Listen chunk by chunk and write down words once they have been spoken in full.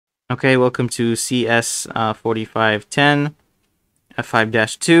Okay, welcome to CS4510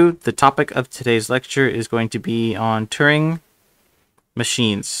 F5-2. The topic of today's lecture is going to be on Turing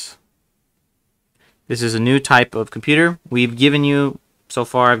machines. This is a new type of computer. We've given you, so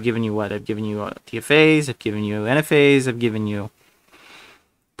far, I've given you what? I've given you TFAs, I've given you NFAs, I've given you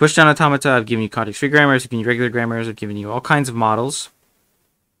push-down automata, I've given you context-free grammars, I've given you regular grammars, I've given you all kinds of models.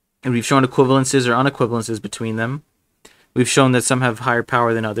 And we've shown equivalences or unequivalences between them. We've shown that some have higher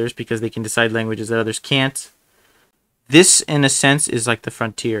power than others because they can decide languages that others can't. This, in a sense, is like the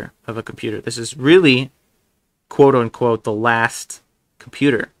frontier of a computer. This is really, quote-unquote, the last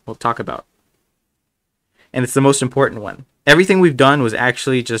computer we'll talk about. And it's the most important one. Everything we've done was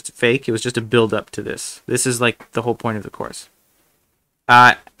actually just fake. It was just a build-up to this. This is like the whole point of the course.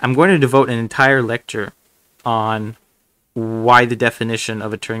 I'm going to devote an entire lecture on why the definition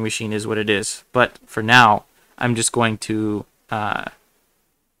of a Turing machine is what it is. But for now, I'm just going to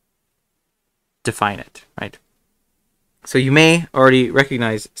define it, right? So you may already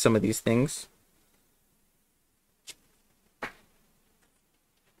recognize some of these things.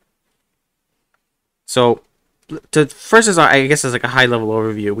 So first, is I guess as like a high-level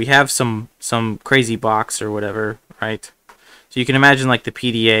overview, we have some crazy box or whatever, right? So you can imagine like the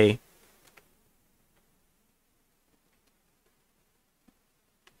PDA.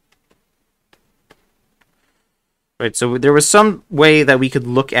 Right, so there was some way that we could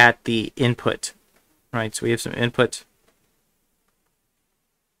look at the input, right? So we have some input.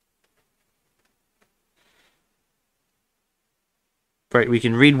 Right, we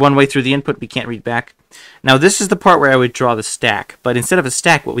can read one way through the input, we can't read back. Now this is the part where I would draw the stack, but instead of a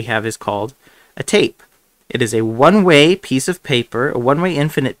stack, what we have is called a tape. It is a one-way piece of paper, a one-way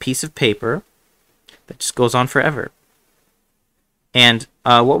infinite piece of paper that just goes on forever. And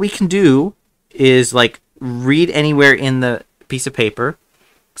what we can do is like read anywhere in the piece of paper.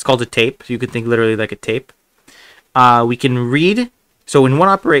 It's called a tape. So you could think literally like a tape. We can read. So in one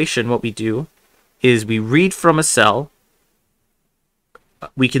operation, what we do is we read from a cell.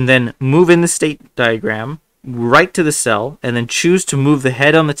 We can then move in the state diagram right to the cell and then choose to move the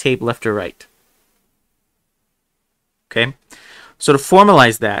head on the tape left or right. Okay. So to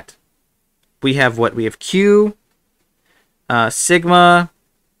formalize that, we have what? We have Q, sigma,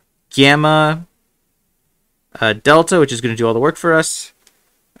 gamma, delta, which is going to do all the work for us,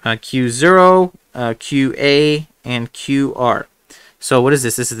 Q0, QA, and QR. So what is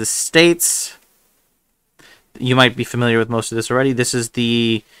this? This is the states. You might be familiar with most of this already. This is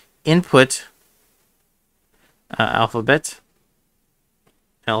the input alphabet.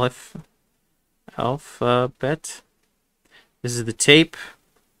 Alphabet. This is the tape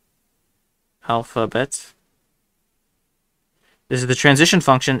alphabet. This is the transition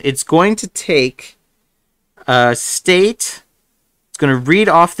function. It's going to take state, it's going to read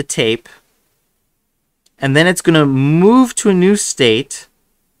off the tape, and then it's going to move to a new state,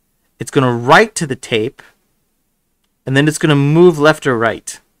 it's going to write to the tape, and then it's going to move left or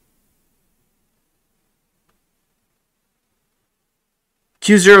right.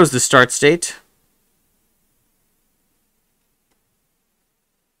 Q0 is the start state.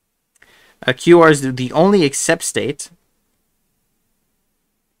 QR is the only accept state.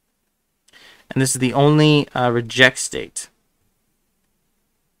 And this is the only reject state.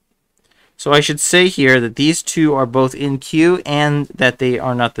 So I should say here that these two are both in Q and that they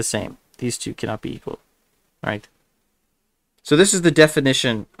are not the same. These two cannot be equal, right? So this is the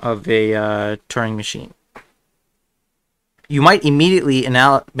definition of a Turing machine. You might immediately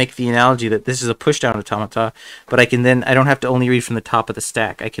make the analogy that this is a push-down automata, but I don't have to only read from the top of the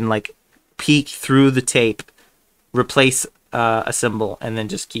stack. I can like peek through the tape, replace a symbol, and then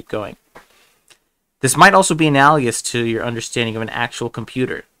just keep going. This might also be analogous to your understanding of an actual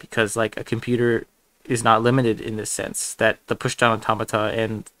computer, because like a computer is not limited in this sense that the push-down automata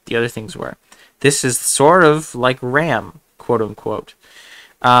and the other things were. This is sort of like RAM, quote-unquote.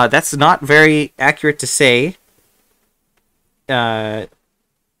 That's not very accurate to say for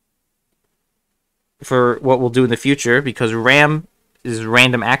what we'll do in the future, because RAM is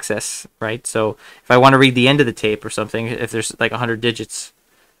random access, right? So if I want to read the end of the tape or something, if there's like 100 digits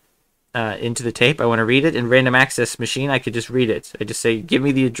into the tape, I want to read it in random access machine, I could just read it. I just say, give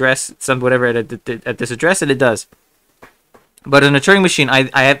me the address, whatever at this address, and it does. But in a Turing machine,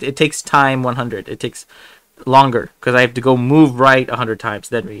 it takes time 100. It takes longer because I have to go move right 100 times,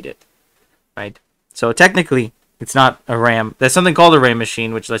 then read it, right? So technically, it's not a RAM. There's something called a RAM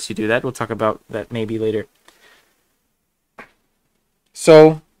machine, which lets you do that. We'll talk about that maybe later.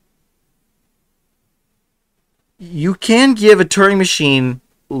 So you can give a Turing machine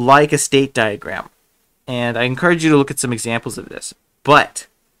like a state diagram. And I encourage you to look at some examples of this. But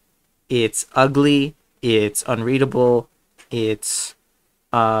it's ugly, it's unreadable, and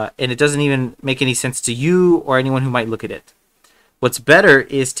it doesn't even make any sense to you or anyone who might look at it. What's better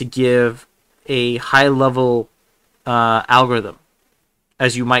is to give a high-level algorithm,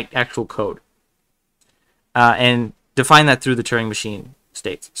 as you might actual code, and define that through the Turing machine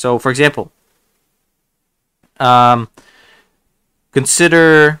states. So, for example,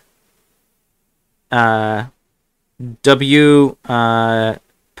 consider W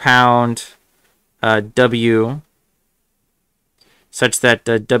pound W such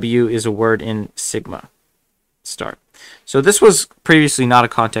that W is a word in sigma star. So this was previously not a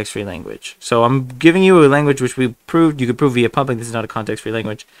context-free language. So I'm giving you a language which we proved, you could prove via pumping this is not a context-free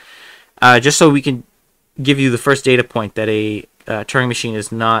language, just so we can give you the first data point that a Turing machine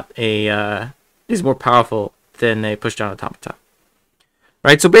is not is more powerful than a push-down automata.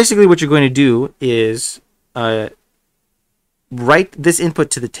 Right. So basically, what you're going to do is write this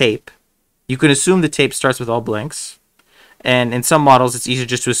input to the tape. You can assume the tape starts with all blanks, and in some models, it's easier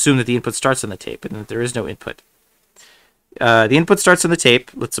just to assume that the input starts on the tape and that there is no input. The input starts on the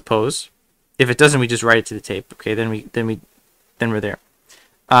tape. Let's suppose. If it doesn't, we just write it to the tape. Okay. Then we're there.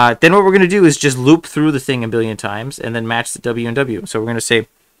 Then what we're going to do is just loop through the thing a billion times and then match the W and W. So we're going to say,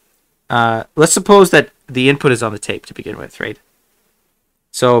 let's suppose that the input is on the tape to begin with, right?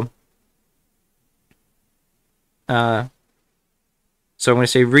 So I'm going to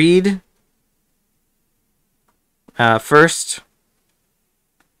say read first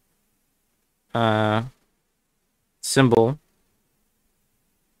symbol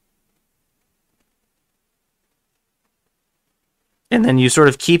and then you sort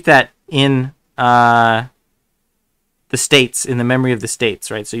of keep that in the states, in the memory of the states,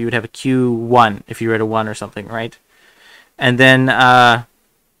 right? So you would have a Q1 if you read a 1 or something, right? And then I'm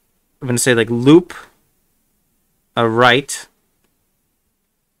going to say like loop a write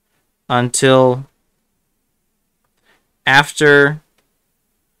until after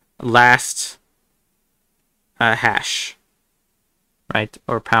last hash, right?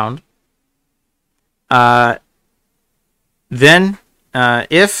 Or pound. Then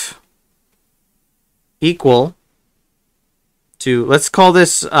if equal to, let's call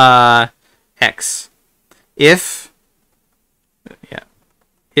this x. If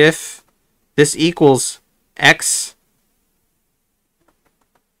this equals x,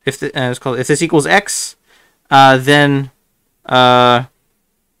 if this equals x, then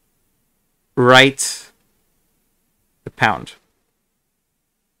write the pound.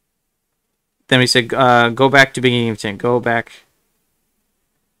 Then we say go back to beginning of 10. Go back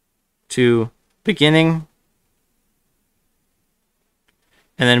to beginning,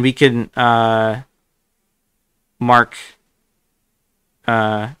 and then we can mark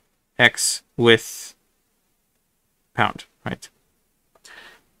x with pound, right?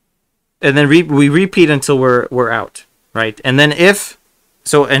 And then we repeat until we're out, right? And then if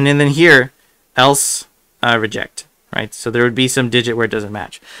so, and then here else reject, right? So there would be some digit where it doesn't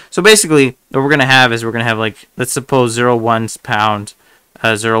match. So basically, what we're gonna have is like, let's suppose 0, 1's pound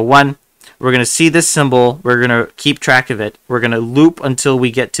 0, 1. We're gonna see this symbol. We're gonna keep track of it. We're gonna loop until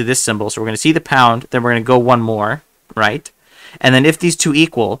we get to this symbol. So we're gonna see the pound. Then we're gonna go one more, right? And then if these two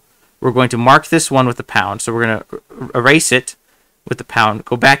equal, we're going to mark this one with the pound. So we're going to erase it with the pound.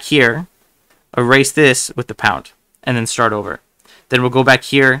 Go back here, erase this with the pound, and then start over. Then we'll go back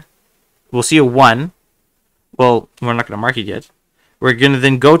here. We'll see a 1. Well, we're not going to mark it yet. We're going to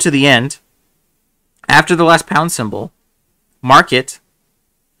then go to the end. After the last pound symbol, mark it,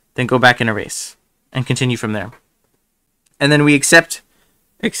 then go back and erase, and continue from there. And then we accept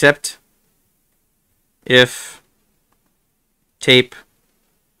if tape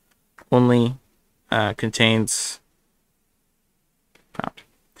only contains pound.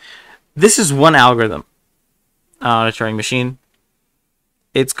 This is one algorithm on a Turing machine.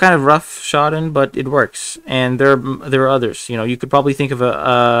 It's kind of rough-shodden, but it works. And there are others. You know, you could probably think of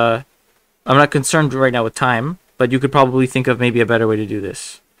I'm not concerned right now with time, but you could probably think of maybe a better way to do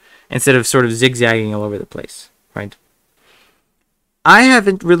this instead of sort of zigzagging all over the place, right? I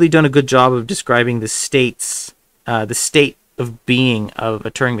haven't really done a good job of describing the state of being of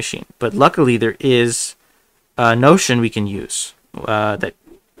a Turing machine, but luckily there is a notion we can use that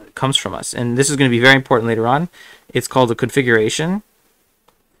comes from us, and this is going to be very important later on. It's called a configuration,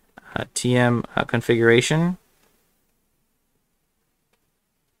 TM configuration.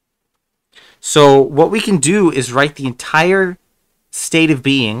 So what we can do is write the entire state of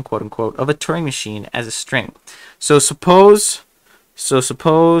being, quote unquote, of a Turing machine as a string. So suppose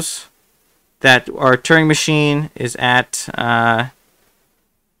that our Turing machine is at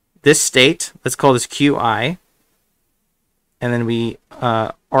this state. Let's call this QI. And then we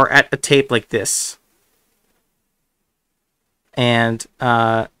are at a tape like this. And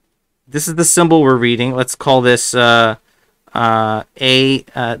this is the symbol we're reading. Let's call this A.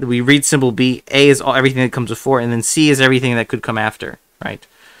 We read symbol B. A is everything that comes before, and then C is everything that could come after, right?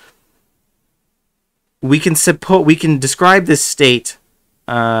 We can describe this state.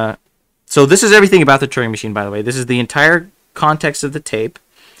 So this is everything about the Turing machine, by the way. This is the entire context of the tape.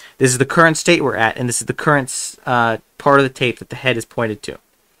 This is the current state we're at, and this is the current part of the tape that the head is pointed to.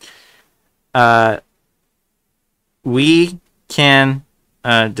 We can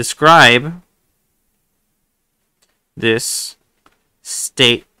describe this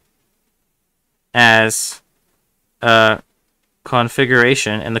state as a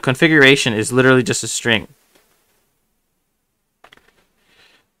configuration, and the configuration is literally just a string.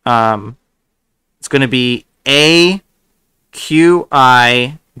 It's going to be A, Q,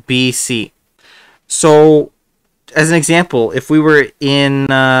 I, B, C. So, as an example, if we were in,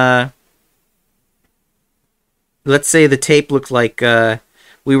 let's say the tape looked like,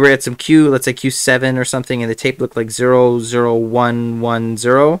 we were at some Q, let's say Q7 or something, and the tape looked like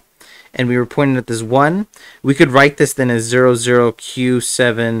 00110, and we were pointing at this 1, we could write this then as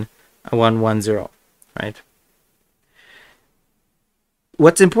 00Q7110, right?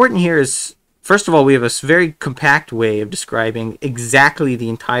 What's important here is, first of all, we have a very compact way of describing exactly the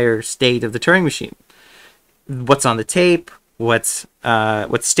entire state of the Turing machine. What's on the tape, what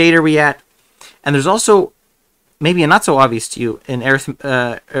state are we at, and there's also, maybe not so obvious to you, an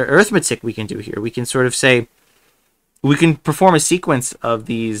arithmetic we can do here. We can sort of say, we can perform a sequence of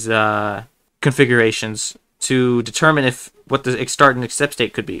these configurations to determine what the start and step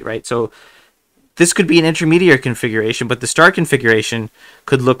state could be, right? So this could be an intermediate configuration, but the start configuration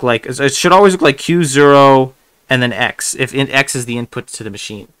could look like, it should always look like Q0 and then X, if X is the input to the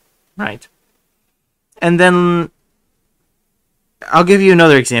machine, right? And then I'll give you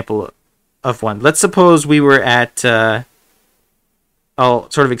another example of one. Let's suppose we were at, I'll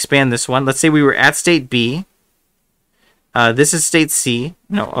sort of expand this one. Let's say we were at state B. This is state C.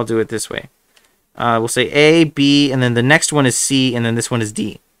 No, I'll do it this way. We'll say A, B, and then the next one is C, and then this one is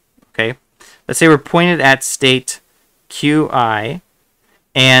D. Okay? Let's say we're pointed at state QI,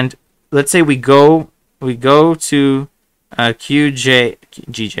 and let's say we go to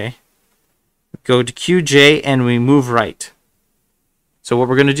GJ. Go to QJ, and we move right. So what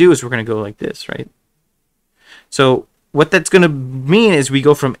we're going to do is we're going to go like this, right? So what that's going to mean is we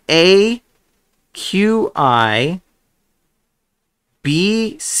go from A, QI,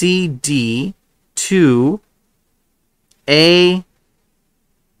 B, C, D to A,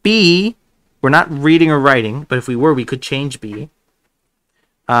 B. We're not reading or writing, but if we were, we could change B.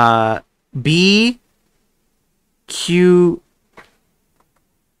 B, Q,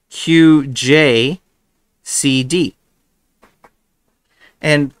 J, C, D.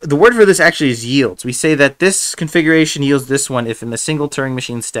 And the word for this actually is yields. We say that this configuration yields this one if in a single Turing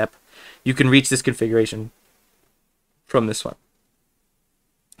machine step you can reach this configuration from this one.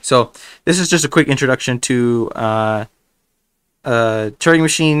 So this is just a quick introduction to Turing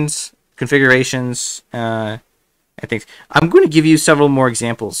machines, configurations, and things. I'm going to give you several more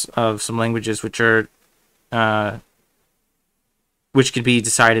examples of some languages which are which can be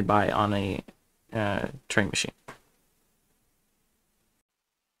decided by on a Turing machine.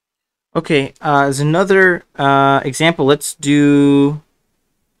 Okay, as another example, let's do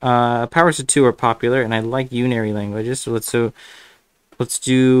powers of 2 are popular, and I like unary languages. So let's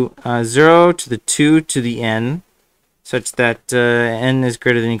do 0 to the 2 to the n, such that n is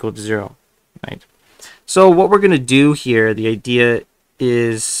greater than or equal to 0. Right. So what we're going to do here, the idea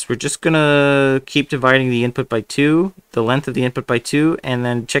is we're just going to keep dividing the input by 2, the length of the input by 2, and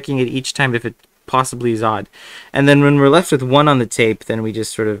then checking it each time if it possibly is odd. And then when we're left with 1 on the tape, then we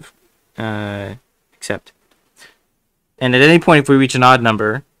just sort of accept. And at any point, if we reach an odd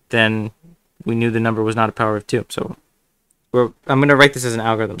number, then we knew the number was not a power of 2. So I'm going to write this as an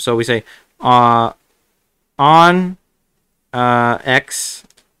algorithm. So we say on x,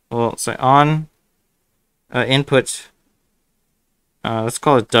 well, say on input, let's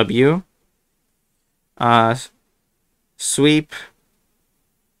call it W, sweep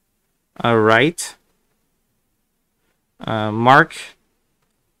right, mark,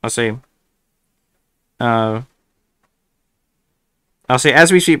 I'll say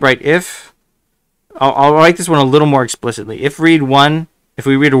as we sweep right, if I'll write this one a little more explicitly. If we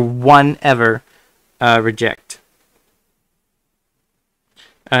read a 1 ever, reject.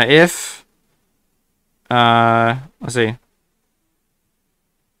 If let's see,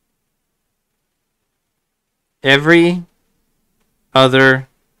 every other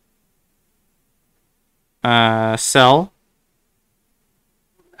cell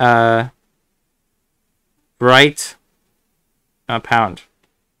write pound.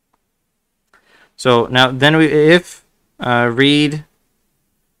 So now then if read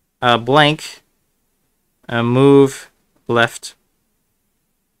blank move left.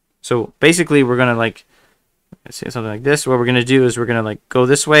 So basically we're gonna like say something like this. What we're gonna do is we're gonna like go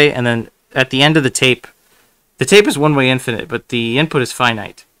this way, and then at the end of the tape is one-way infinite, but the input is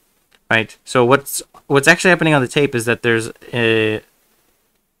finite, right? So what's actually happening on the tape is that there's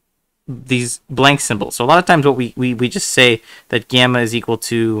these blank symbols. So a lot of times what we just say that gamma is equal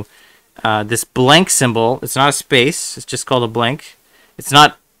to this blank symbol. It's not a space. It's just called a blank. It's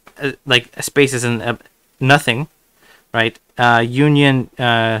not like a space is in nothing, right? Union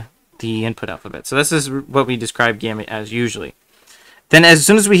the input alphabet. So this is what we describe gamma as usually. Then as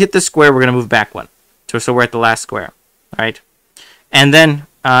soon as we hit the square, we're going to move back one. So we're at the last square, right? And then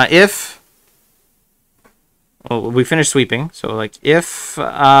if we finish sweeping, so like if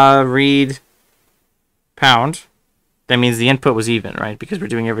read pound, that means the input was even, right? Because we're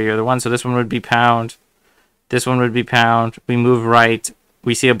doing every other one. So this one would be pound. This one would be pound. We move right.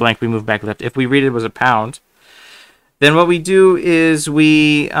 We see a blank. We move back left. If we read it was a pound, then what we do is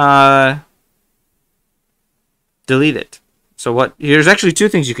we delete it. So there's actually two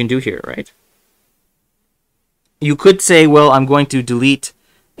things you can do here, right? You could say, well, I'm going to delete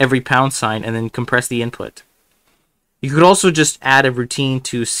every pound sign and then compress the input. You could also just add a routine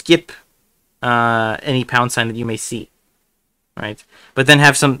to skip any pound sign that you may see, right? But then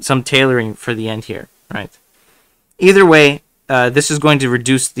have some tailoring for the end here, right? Either way, this is going to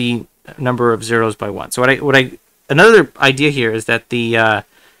reduce the number of zeros by 1. So another idea here is that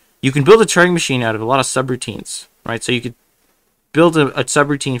you can build a Turing machine out of a lot of subroutines, right? So you could build a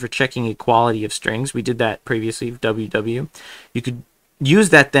subroutine for checking equality of strings. We did that previously with WW. You could use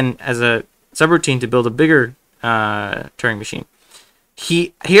that then as a subroutine to build a bigger Turing machine.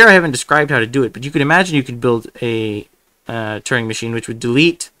 Here I haven't described how to do it, but you can imagine you could build a Turing machine which would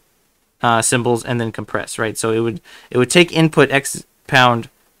delete symbols and then compress, right? So it would take input x pound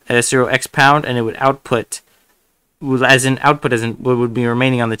as 0x pound, and it would output as in what would be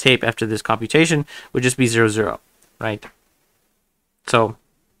remaining on the tape after this computation would just be 0, 0, right? So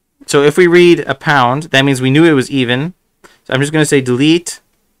if we read a pound, that means we knew it was even. So I'm just going to say delete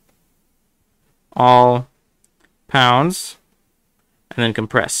all pounds and then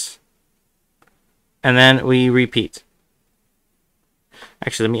compress. And then we repeat.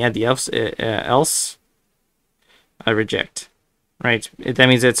 Actually, let me add the else. I reject. Right? That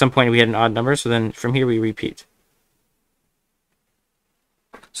means at some point we had an odd number, so then from here we repeat.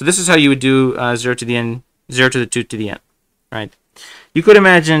 So this is how you would do 0 to the n, 0 to the 2 to the n, right? You could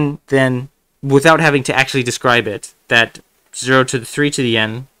imagine then, without having to actually describe it, that 0 to the 3 to the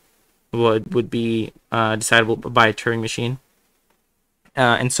n would be decidable by a Turing machine,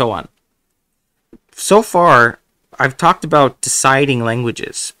 and so on. So far, I've talked about deciding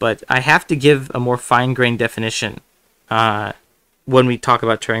languages, but I have to give a more fine-grained definition when we talk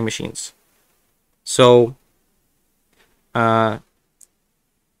about Turing machines. So,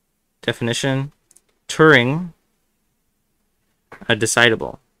 definition, Turing,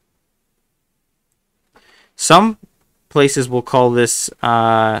 decidable. Some places will call this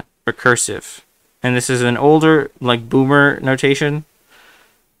recursive, and this is an older, like, boomer notation.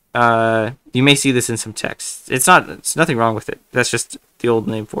 You may see this in some text. It's nothing wrong with it. That's just the old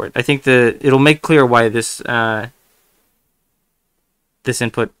name for it. I think it'll make clear why this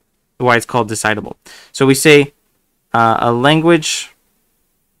input, why it's called decidable. So we say a language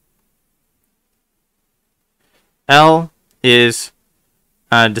L is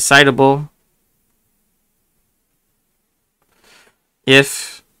decidable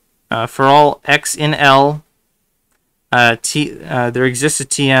if for all x in L there exists a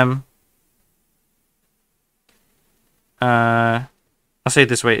TM. I'll say it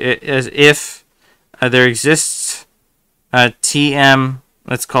this way: if there exists a TM,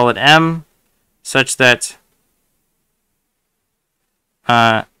 let's call it M, such that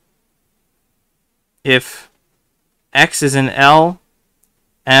if x is in L,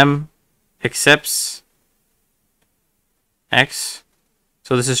 M accepts x.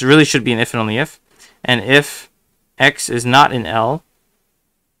 So this really should be an if and only if. And if x is not in L,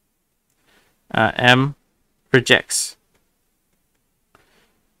 M rejects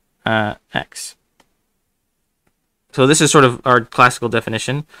x. So this is sort of our classical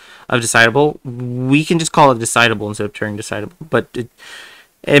definition of decidable. We can just call it decidable instead of Turing decidable, but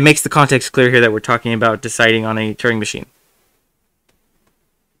it makes the context clear here that we're talking about deciding on a Turing machine.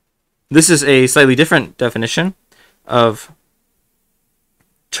 This is a slightly different definition of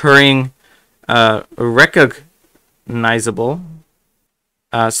Turing recognizable.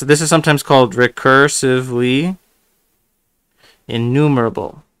 So this is sometimes called recursively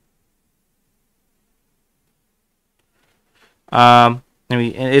enumerable.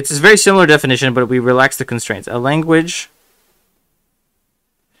 It's a very similar definition, but we relax the constraints. A language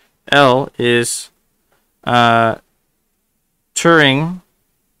L is Turing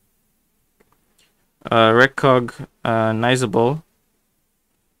recognizable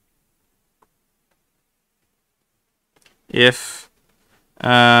if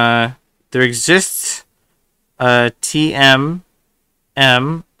there exists a TMM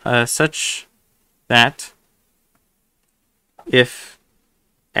such that if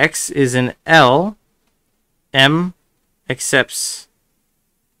X is an L, M accepts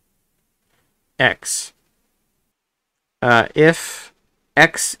X. If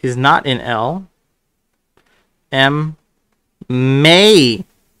X is not in L, M may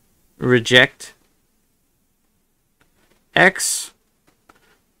reject X,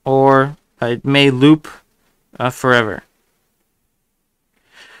 or it may loop forever.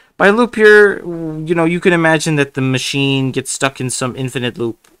 By loop here, you can imagine that the machine gets stuck in some infinite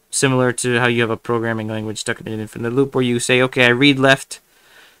loop, similar to how you have a programming language stuck in an infinite loop, where you say, okay, I read left,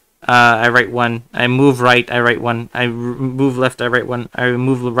 I write one. I move right, I write one. I move left, I write one. I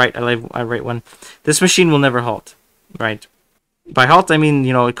move right, I write one. This machine will never halt, right? By halt, I mean,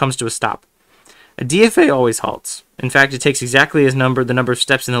 it comes to a stop. A DFA always halts. In fact, it takes exactly the number of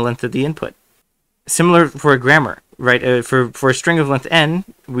steps in the length of the input. Similar for a grammar, right? For a string of length n,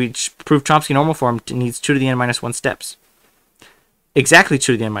 which prove Chomsky normal form, it needs 2 to the n minus 1 steps. Exactly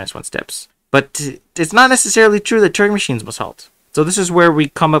 2 to the n minus 1 steps. But it's not necessarily true that Turing machines must halt. So this is where we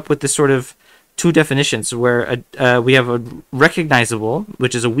come up with this sort of two definitions, where we have a recognizable,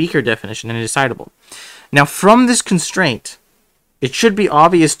 which is a weaker definition, and a decidable. Now, from this constraint, it should be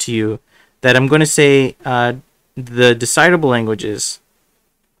obvious to you that I'm going to say the decidable languages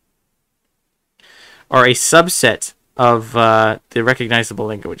are a subset of the recognizable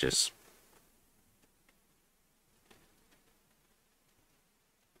languages.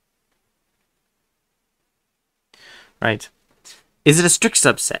 Right. Is it a strict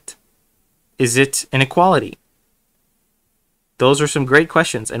subset? Is it an equality? Those are some great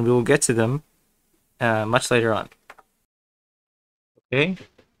questions, and we will get to them much later on. Okay,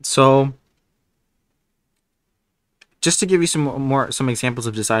 so just to give you some examples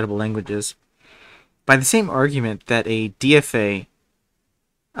of decidable languages, by the same argument that a DFA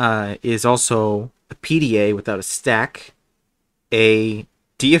is also a PDA without a stack, a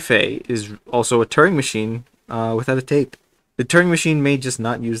DFA is also a Turing machine without a tape. The Turing machine may just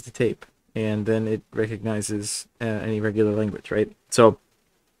not use the tape, and then it recognizes any regular language, right? So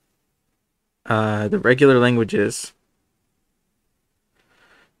the regular languages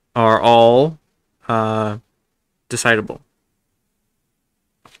are all decidable.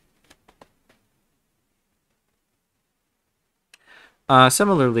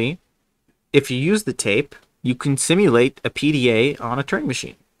 Similarly, if you use the tape, you can simulate a PDA on a Turing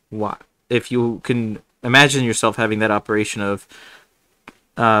machine. Why? If you can imagine yourself having that operation of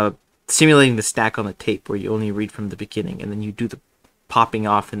simulating the stack on the tape, where you only read from the beginning and then you do the popping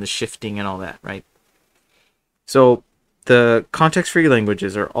off and the shifting and all that, right? So the context-free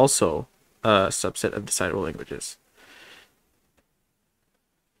languages are also a subset of decidable languages.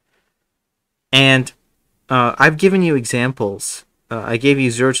 And I've given you examples. I gave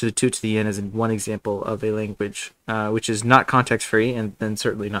you 0 to the 2 to the n as one example of a language which is not context-free and then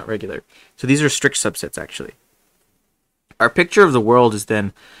certainly not regular. So these are strict subsets, actually. Our picture of the world is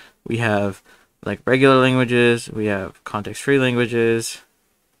then we have like regular languages, we have context-free languages,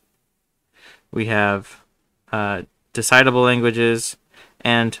 we have decidable languages,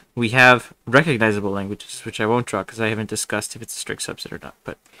 and we have recognizable languages, which I won't draw because I haven't discussed if it's a strict subset or not.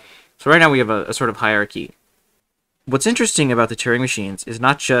 But so right now we have a sort of hierarchy. What's interesting about the Turing machines is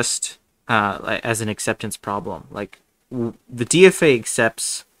not just as an acceptance problem. Like the DFA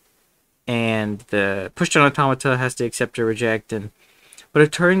accepts, and the push-down automata has to accept or reject, but a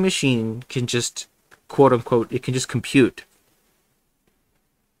Turing machine can just, quote unquote, it can just compute.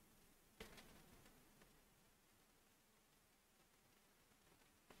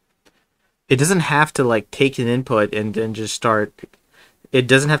 It doesn't have to like take an input and then just start. It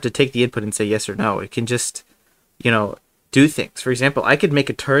doesn't have to take the input and say yes or no. It can just, do things. For example, I could make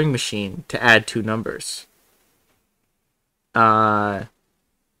a Turing machine to add 2 numbers. And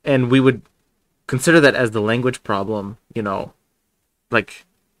we would consider that as the language problem, like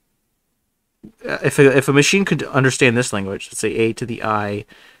if a machine could understand this language, let's say A to the I,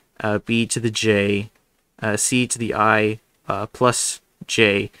 B to the J, C to the I plus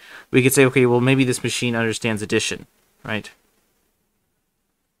J, we could say, okay, well, maybe this machine understands addition, right?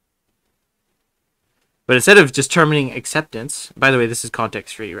 But instead of determining acceptance, by the way, this is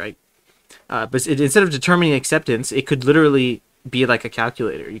context free, right? Instead of determining acceptance, it could literally be like a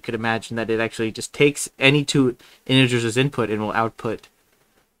calculator. You could imagine that it actually just takes any two integers as input and will output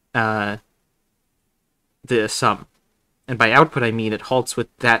the sum. And by output, I mean it halts with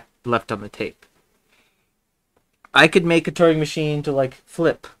that left on the tape. I could make a Turing machine to like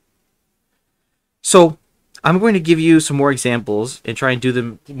flip. So I'm going to give you some more examples and try and do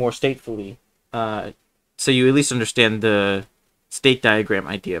them more statefully, so you at least understand the state diagram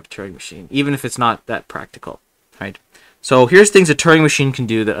idea of a Turing machine, even if it's not that practical, right? So here's things a Turing machine can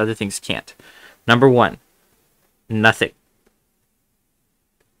do that other things can't. Number one, nothing.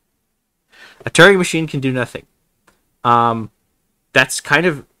 A Turing machine can do nothing. That's kind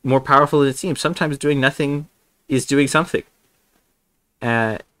of more powerful than it seems. Sometimes doing nothing is doing something.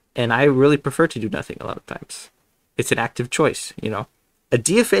 And I really prefer to do nothing a lot of times. It's an active choice, you know. A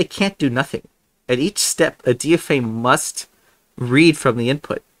DFA can't do nothing. At each step, a DFA must read from the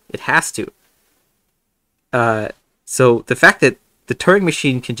input. It has to. So the fact that the Turing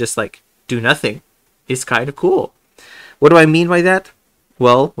machine can just like do nothing is kind of cool. What do I mean by that?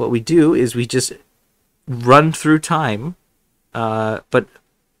 Well, what we do is we just run through time, but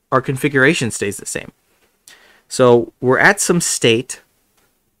our configuration stays the same. So we're at some state.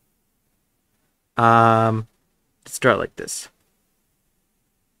 Let's start like this.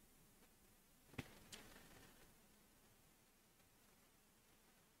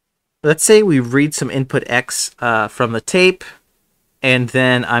 Let's say we read some input X from the tape, and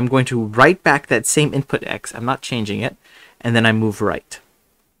then I'm going to write back that same input X. I'm not changing it, and then I move right.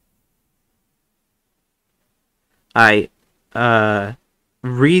 I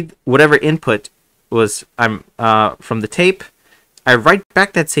read whatever input was from the tape. I write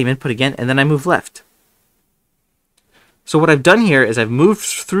back that same input again, and then I move left. So what I've done here is I've moved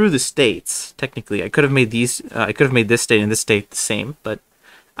through the states. Technically, I could have made these. I could have made this state and this state the same, but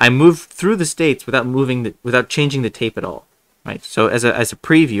I moved through the states without changing the tape at all. Right. So as a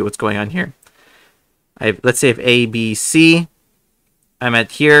preview, what's going on here? Let's say if A, B, C. I'm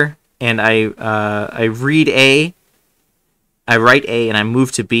at here, and I read A. I write A, and I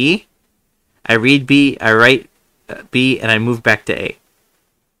move to B. I read B. I write B, and I move back to A.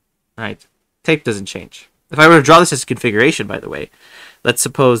 All right. Tape doesn't change. If I were to draw this as a configuration, by the way, let's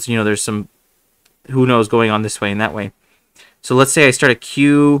suppose, you know, there's some who knows going on this way and that way. So let's say I start at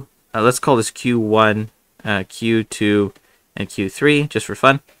Q, let's call this Q1, Q2, and Q3, just for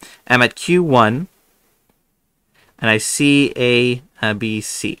fun. I'm at Q1, and I see A, B,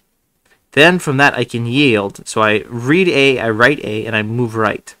 C. Then from that I can yield. So I read A, I write A, and I move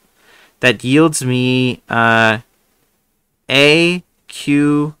right. That yields me A,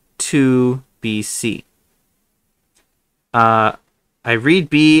 Q2, B, C. I read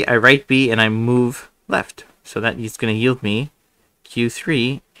B, I write B, and I move left. So that is going to yield me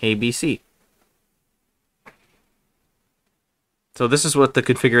Q3, ABC. So this is what the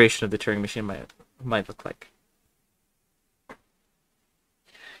configuration of the Turing machine might look like.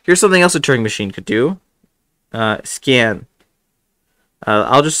 Here's something else a Turing machine could do. Scan.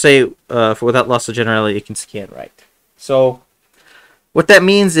 I'll just say, without loss of generality, it can scan right. So what that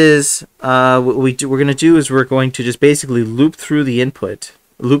means is what we're going to do is we're going to just basically loop through the input,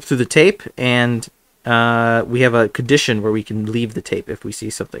 loop through the tape, and we have a condition where we can leave the tape if we see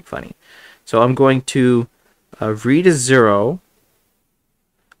something funny. So I'm going to read a 0.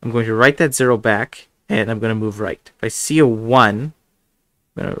 I'm going to write that 0 back, and I'm going to move right. If I see a 1,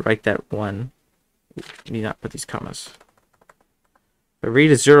 I'm going to write that 1. Let me not put these commas. If I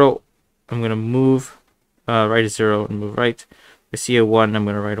read a 0, I'm going to move, write a 0 and move right. If I see a 1, I'm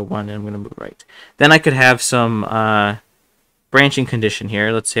going to write a 1 and I'm going to move right. Then I could have some branching condition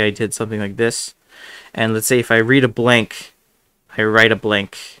here. Let's say I did something like this. And let's say if I read a blank, I write a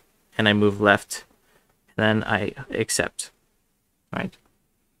blank and I move left. And then I accept. Right.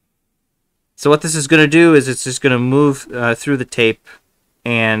 So what this is going to do is it's just going to move through the tape,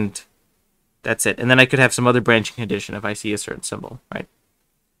 and that's it. And then I could have some other branching condition if I see a certain symbol, right?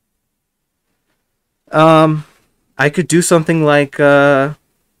 I could do something like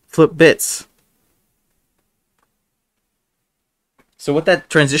flip bits. So what that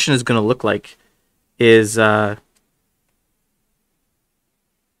transition is going to look like is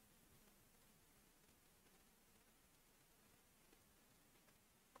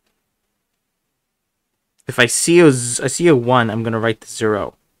if I see a 1, I'm going to write the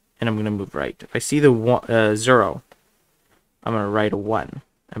 0, and I'm going to move right. If I see the 0, I'm going to write a 1.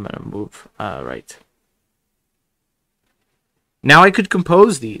 I'm going to move right. Now I could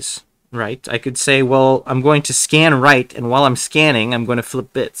compose these, right? I could say, well, I'm going to scan right, and while I'm scanning, I'm going to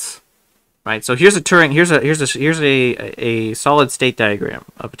flip bits. right? So here's a Turing, here's a solid state diagram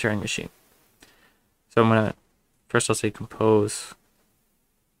of a Turing machine. So I'm gonna first I'll say compose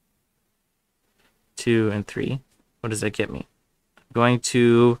 2 and 3. What does that get me? I'm going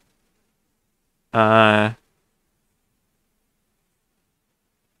to if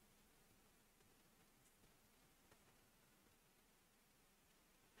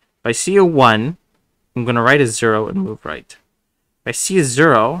I see a 1, I'm going to write a 0 and move right. If I see a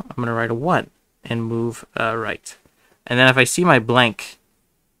 0, I'm going to write a 1 and move right. And then if I see my blank,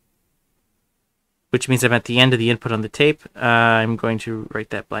 which means I'm at the end of the input on the tape, I'm going to write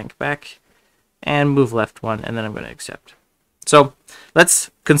that blank back and move left 1, and then I'm going to accept. So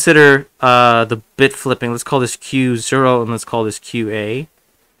let's consider the bit flipping. Let's call this Q0 and let's call this QA,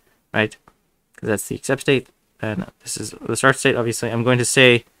 right? Because that's the accept state, and this is the start state, obviously. I'm going to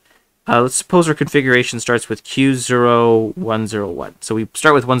say, let's suppose our configuration starts with Q0101. So we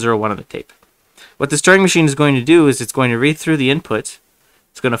start with 101 on the tape. What this Turing machine is going to do is it's going to read through the input,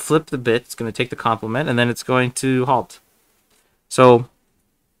 it's going to flip the bit, it's going to take the complement, and then it's going to halt. So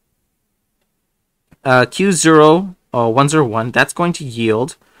Q0101, that's going to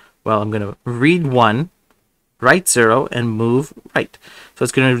yield, well, I'm going to read 1, write 0, and move right. So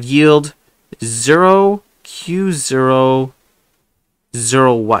it's going to yield 0 Q001.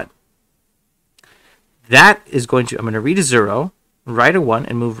 That is going to, I'm going to read a 0, write a 1,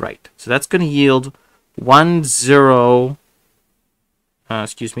 and move right. So that's going to yield 1 0,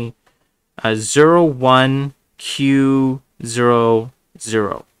 01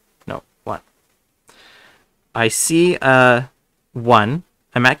 Q00. No, 1. I see a 1,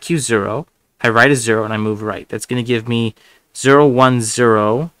 I'm at Q0, I write a 0, and I move right. That's going to give me 010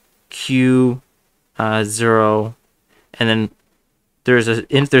 Q0, and then there's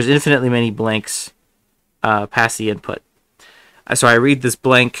infinitely many blanks past the input. So I read this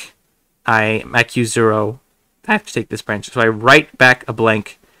blank, I'm at Q0, I have to take this branch. So I write back a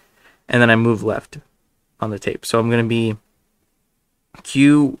blank, and then I move left on the tape. So I'm going to be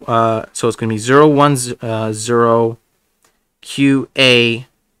so it's going to be 010 QA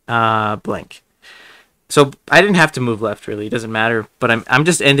blank. So I didn't have to move left, really. It doesn't matter, but I'm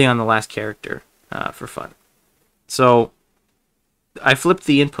just ending on the last character for fun. So I flipped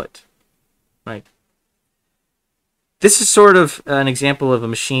the input, right? This is sort of an example of a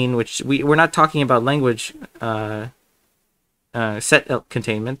machine which we're not talking about language set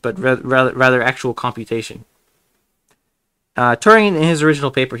containment, but rather actual computation. Turing, in his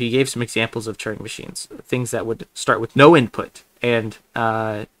original paper, he gave some examples of Turing machines, things that would start with no input and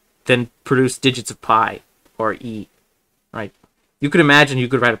then produce digits of pi or e, right? You could imagine you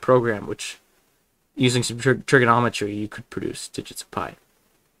could write a program which, using some trigonometry, you could produce digits of pi.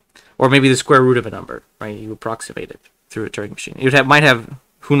 Or maybe the square root of a number, right? You approximate it through a Turing machine. It might have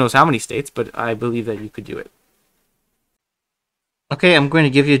who knows how many states, but I believe that you could do it. Okay, I'm going to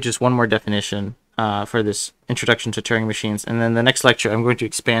give you just one more definition for this introduction to Turing machines, and then the next lecture I'm going to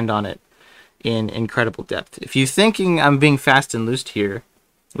expand on it in incredible depth. If you're thinking I'm being fast and loose here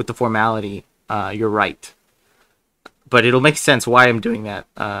with the formality, you're right. But it'll make sense why I'm doing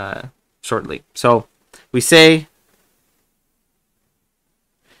that shortly. So we say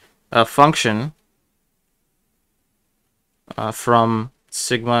a function from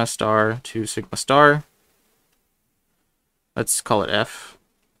sigma star to sigma star, let's call it f,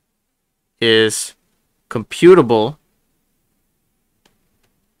 is computable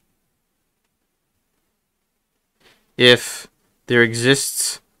if there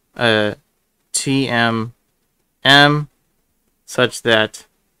exists a TMM such that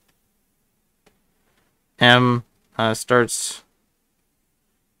M starts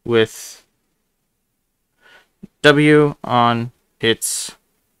with W on its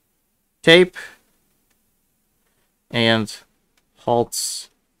tape and halts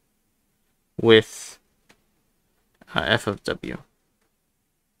with f of W.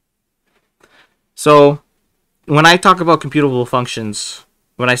 So when I talk about computable functions,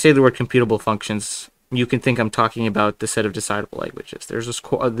 when I say the word computable functions, you can think I'm talking about the set of decidable languages. There's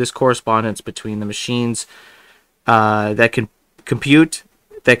this correspondence between the machines that can compute,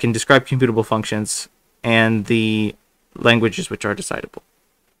 that can describe computable functions, and the languages which are decidable.